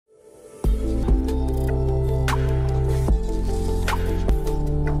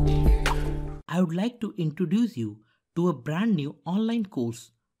I would like to introduce you to a brand new online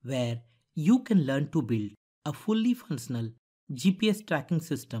course where you can learn to build a fully functional GPS tracking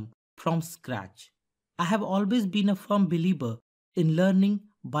system from scratch. I have always been a firm believer in learning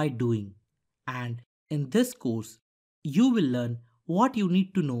by doing, and in this course, you will learn what you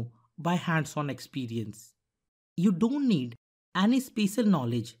need to know by hands on experience. You don't need any special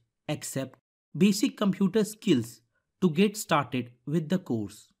knowledge except basic computer skills to get started with the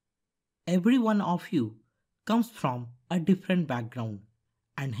course. Every one of you comes from a different background,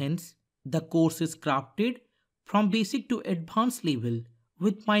 and hence the course is crafted from basic to advanced level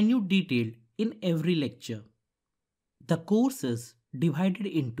with minute detail in every lecture. The course is divided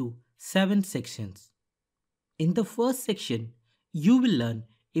into 7 sections. In the first section, you will learn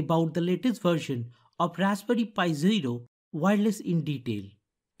about the latest version of Raspberry Pi Zero wireless in detail,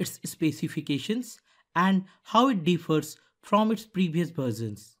 its specifications, and how it differs from its previous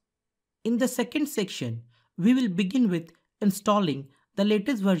versions. In the second section, we will begin with installing the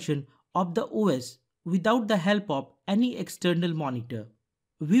latest version of the OS without the help of any external monitor.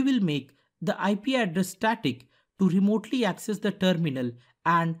 We will make the IP address static to remotely access the terminal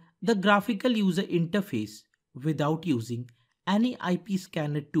and the graphical user interface without using any IP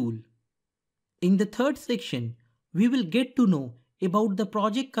scanner tool. In the third section, we will get to know about the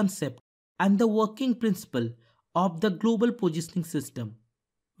project concept and the working principle of the global positioning system.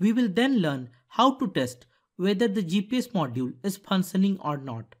 We will then learn how to test whether the GPS module is functioning or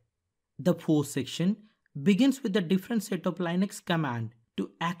not. The fourth section begins with a different set of Linux commands to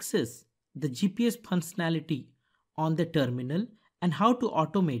access the GPS functionality on the terminal and how to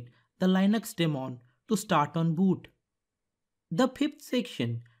automate the Linux daemon to start on boot. The fifth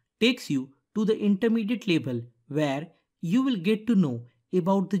section takes you to the intermediate level where you will get to know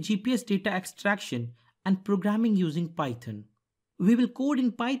about the GPS data extraction and programming using Python. We will code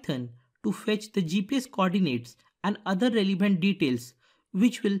in Python to fetch the GPS coordinates and other relevant details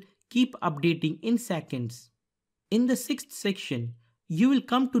which will keep updating in seconds. In the sixth section, you will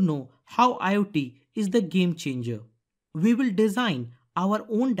come to know how IoT is the game changer. We will design our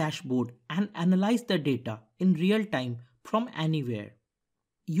own dashboard and analyze the data in real time from anywhere.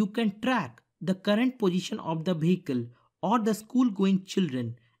 You can track the current position of the vehicle or the school-going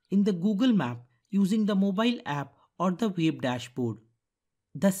children in the Google Map using the mobile app or the web dashboard.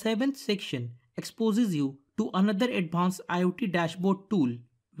 The seventh section exposes you to another advanced IoT dashboard tool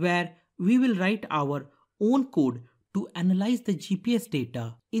where we will write our own code to analyze the GPS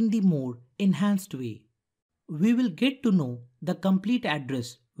data in the more enhanced way. We will get to know the complete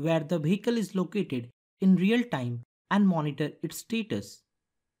address where the vehicle is located in real time and monitor its status.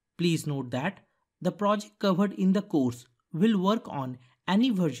 Please note that the project covered in the course will work on any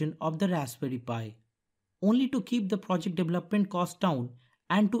version of the Raspberry Pi. Only to keep the project development cost down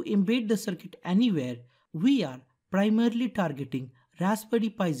and to embed the circuit anywhere, we are primarily targeting Raspberry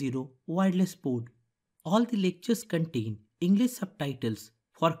Pi Zero wireless board. All the lectures contain English subtitles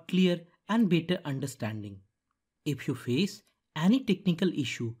for clear and better understanding. If you face any technical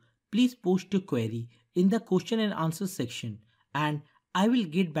issue, please post your query in the question and answer section and I will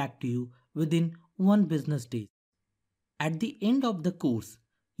get back to you within 1 business day. At the end of the course,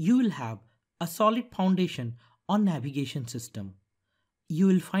 you will have a solid foundation on navigation system. You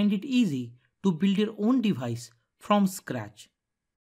will find it easy to build your own device from scratch.